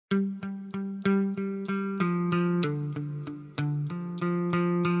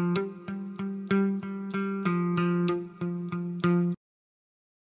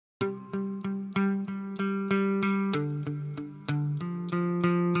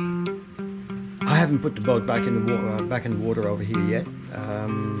I haven't put the boat back in the water over here yet.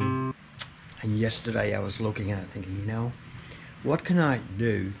 And yesterday I was looking at it thinking, you know, what can I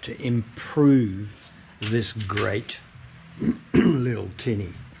do to improve this great little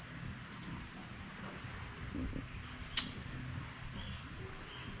tinny?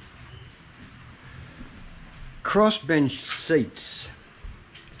 Crossbench seats,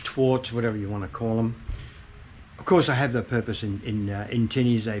 thwarts, whatever you want to call them. Of course, I have the purpose in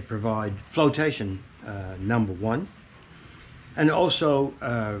tinnies. They provide flotation, number one, and also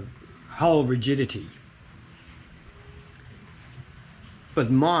hull rigidity. But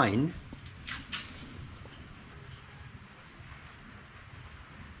mine,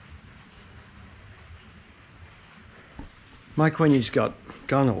 my Quintrex got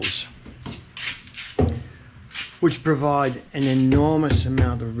gunnels, which provide an enormous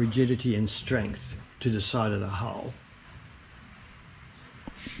amount of rigidity and strength to the side of the hull.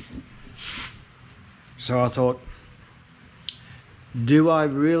 So I thought, do I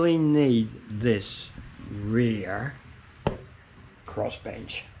really need this rear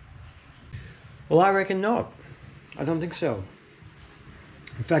crossbench? Well, I reckon not. I don't think so.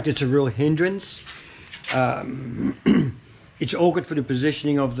 In fact, it's a real hindrance. It's awkward for the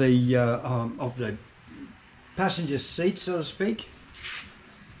positioning of the passenger seat, so to speak.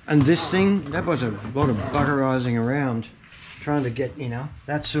 And this thing, that was a lot of buggerizing around trying to get, you know,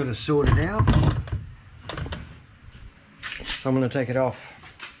 that sort of sorted out. So I'm going to take it off,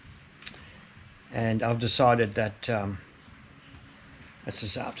 and I've decided that that's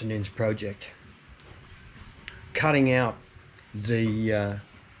this afternoon's project. Cutting out the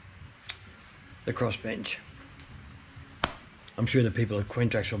crossbench. I'm sure the people at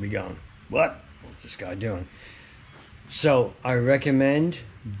Quintrex will be going, what? What's this guy doing? So I recommend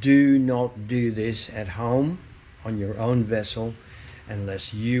do not do this at home on your own vessel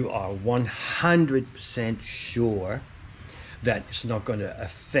unless you are 100% sure that it's not going to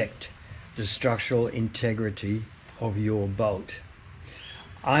affect the structural integrity of your boat.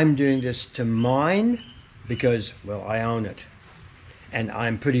 I'm doing this to mine because, well, I own it, and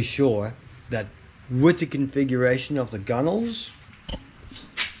I'm pretty sure that with the configuration of the gunnels,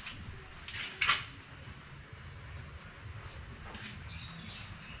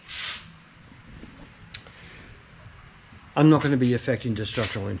 I'm not going to be affecting the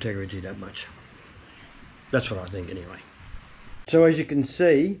structural integrity that much. That's what I think anyway. So as you can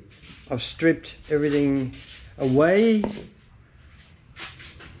see, I've stripped everything away.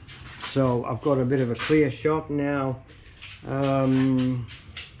 So I've got a bit of a clear shot now. I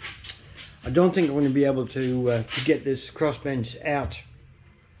don't think I'm going to be able to get this crossbench out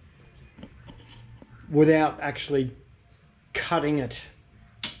without actually cutting it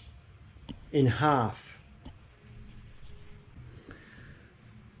in half.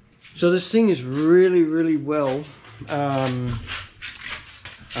 So this thing is really, really well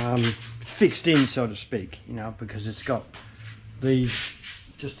fixed in, so to speak, you know, because it's got these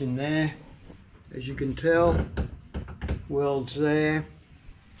just in there, as you can tell, welds there.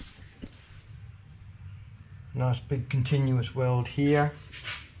 Nice big continuous weld here.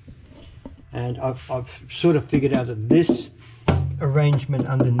 And I've sort of figured out that this arrangement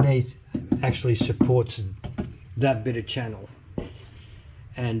underneath actually supports that bit of channel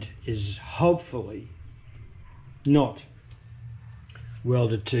and is hopefully not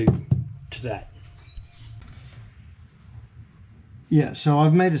welded to that. Yeah, so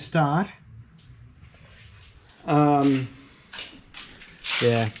I've made a start.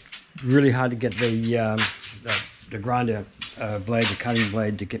 Yeah, really hard to get the grinder blade, the cutting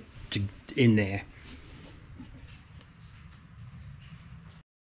blade, to get in there.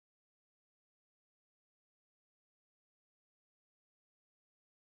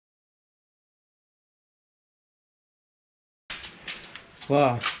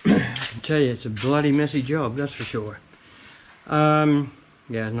 Wow, I can tell you it's a bloody messy job, that's for sure. Yeah,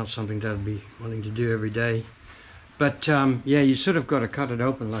 not something that I'd be wanting to do every day. But yeah, you sort of got to cut it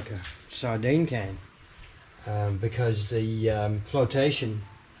open like a sardine can, because the flotation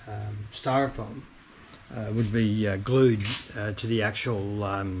styrofoam would be glued to the actual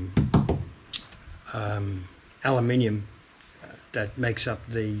aluminium that makes up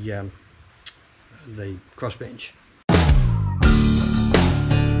the crossbench.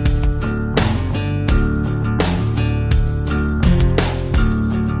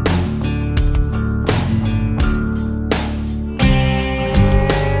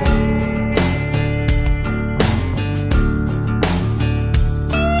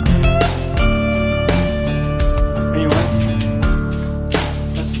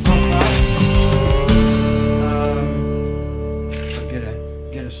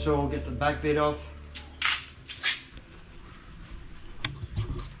 a saw, get the back bit off.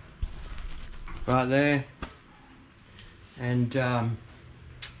 Right there. And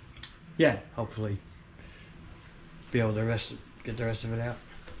yeah, hopefully be able to get the rest of it out.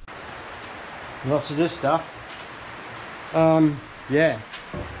 Lots of this stuff. Yeah,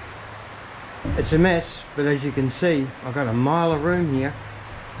 it's a mess, but as you can see, I've got a mile of room here.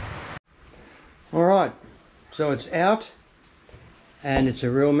 All right, so it's out and it's a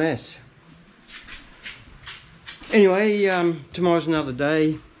real mess. Anyway, tomorrow's another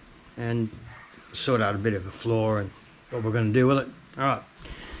day and sort out a bit of a floor and what we're going to do with it. All right,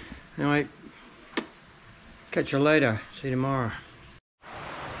 anyway, catch you later. See you tomorrow.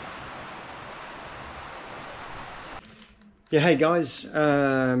 Yeah, hey guys,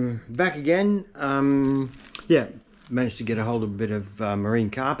 back again. Yeah, managed to get a hold of a bit of marine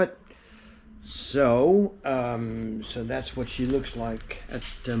carpet. So, so that's what she looks like at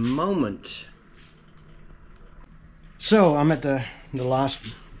the moment. So I'm at the last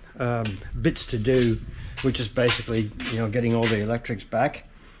bits to do, which is basically, you know, getting all the electrics back.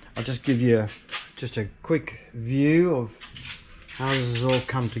 I'll just give you just a quick view of how this has all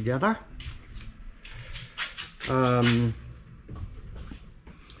come together.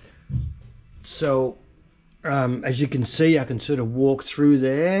 So as you can see, I can sort of walk through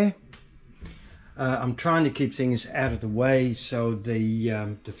there. I'm trying to keep things out of the way, so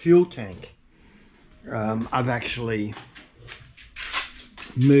the fuel tank I've actually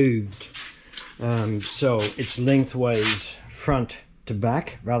moved, so it's lengthways front to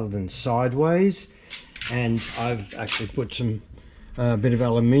back rather than sideways, and I've actually put some bit of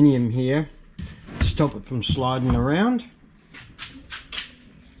aluminium here to stop it from sliding around.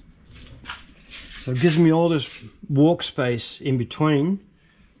 So it gives me all this walk space in between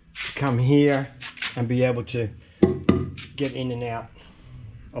to come here and be able to get in and out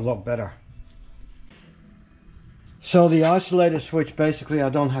a lot better. So the isolator switch, basically I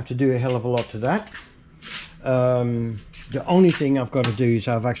don't have to do a hell of a lot to that. The only thing I've got to do is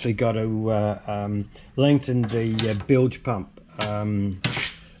I've actually got to lengthen the bilge pump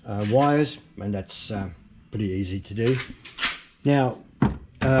wires, and that's pretty easy to do. Now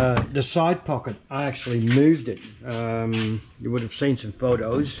the side pocket, I actually moved it. You would have seen some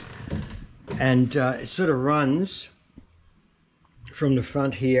photos, and it sort of runs from the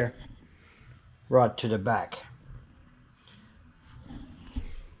front here right to the back.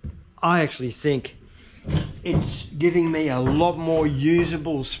 I actually think it's giving me a lot more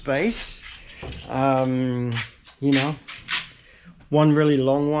usable space. You know, one really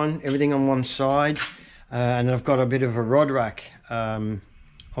long one, everything on one side, and I've got a bit of a rod rack on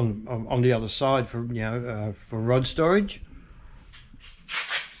the other side for, you know, for rod storage.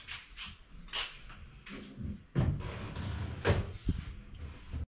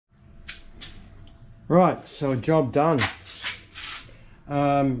 Right, so job done.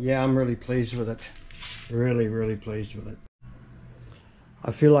 Yeah, I'm really pleased with it. Really pleased with it.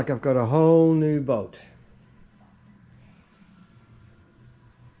 I feel like I've got a whole new boat.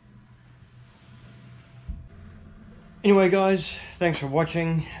 Anyway guys, thanks for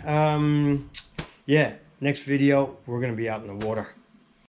watching. Yeah, next video we're going to be out in the water.